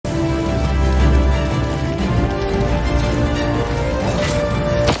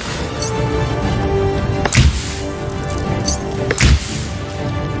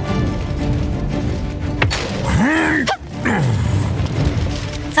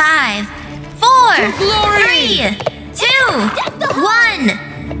5, 4, 3, 2, 1.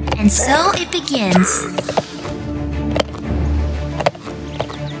 And so it begins.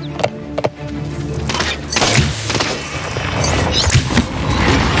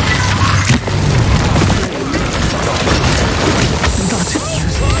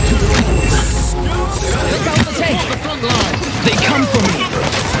 They come for me!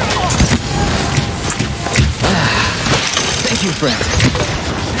 Thank you, friend.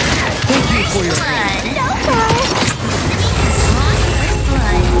 Thank you for your blood.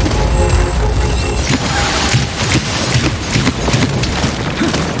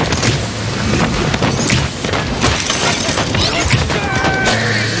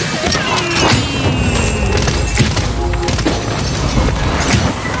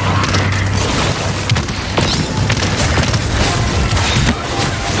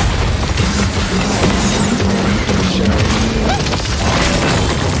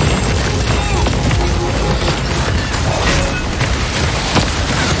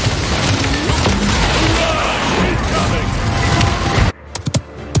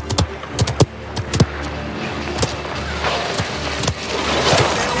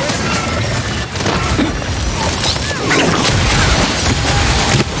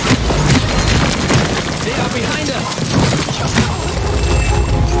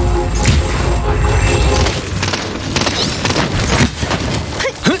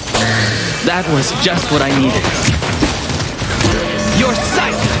 That was just what I needed. Your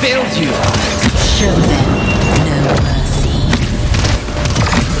sight fails you! Show them no mercy.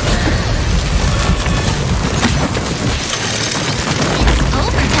 It's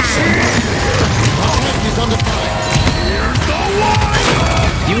overtime. He's under fire.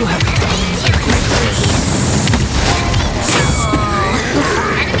 You have...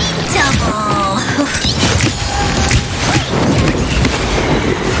 Enemy double.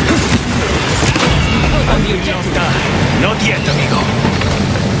 Not yet, amigo.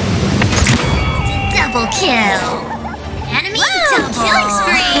 Double kill. Enemy double. Killing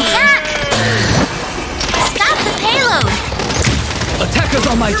spree. Attack. Stop the payload. Attackers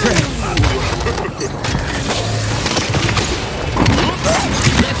on my trail.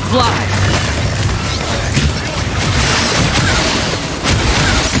 Let's fly.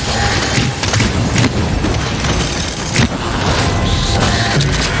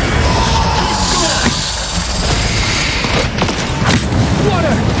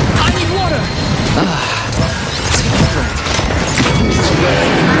 Water! I need water!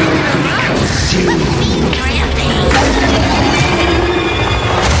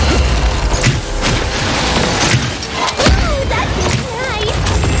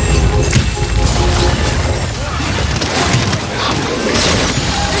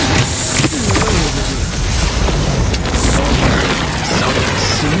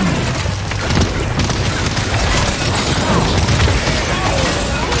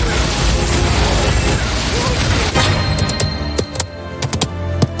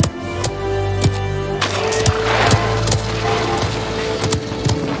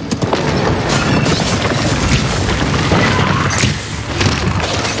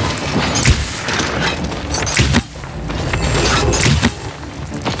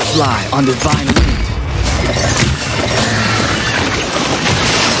 Fly on divine wind.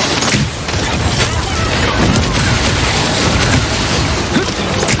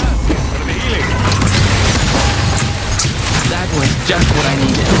 That was just what I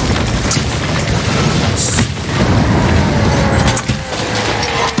needed.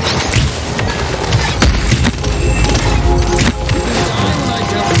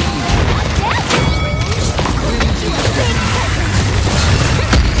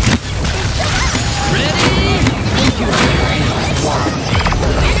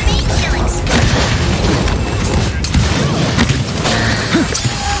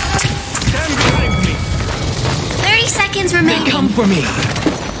 Remaining. Come for me.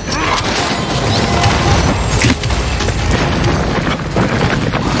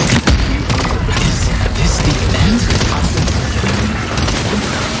 This the end?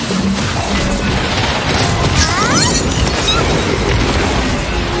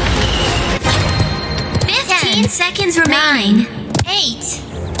 Seconds remaining. 8,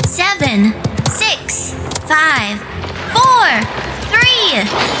 7, 6, 5, 4, 3,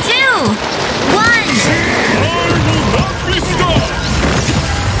 2, 1.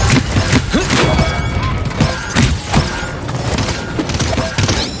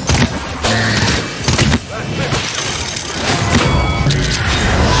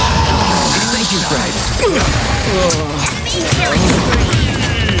 Thank you, Fred.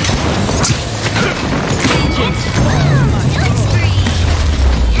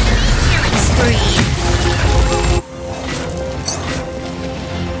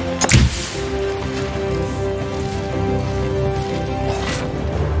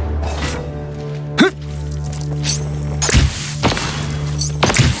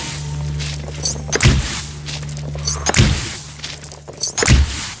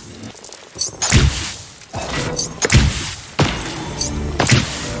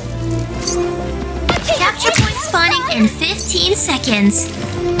 seconds.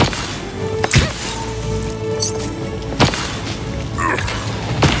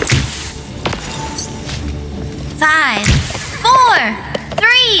 5, 4,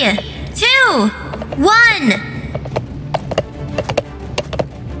 3, 2, 1.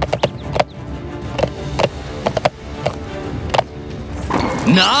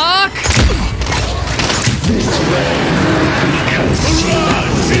 Knock!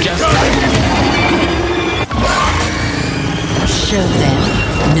 Show them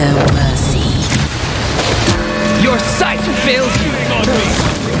no mercy. Your sight fails you!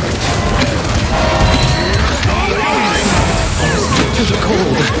 To the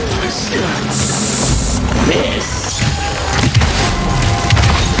cold. This.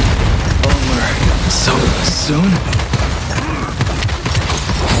 Over. So soon?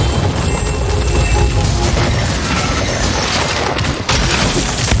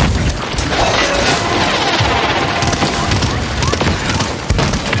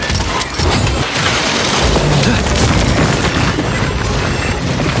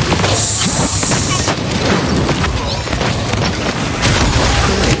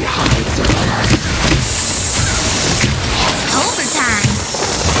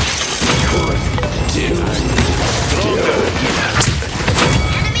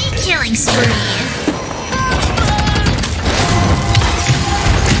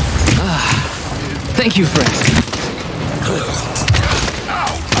 Thank you, friend.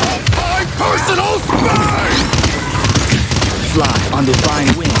 My personal space! Fly on divine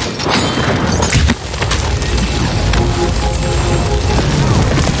wing.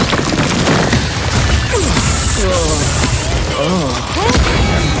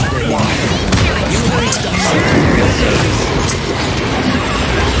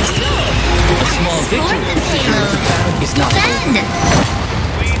 A small victory is not Defend!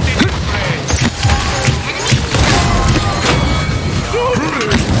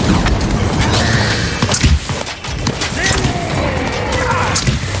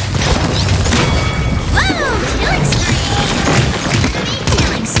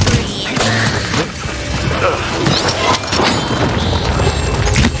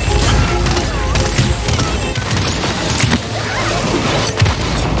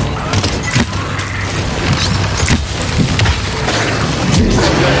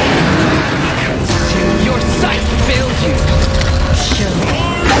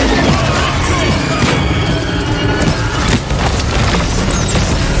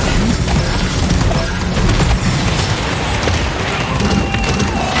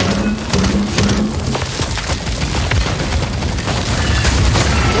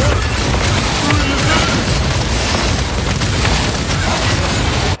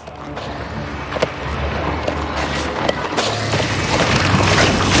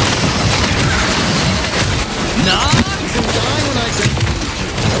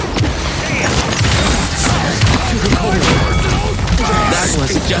 That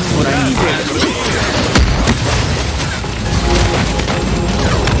was just what I needed.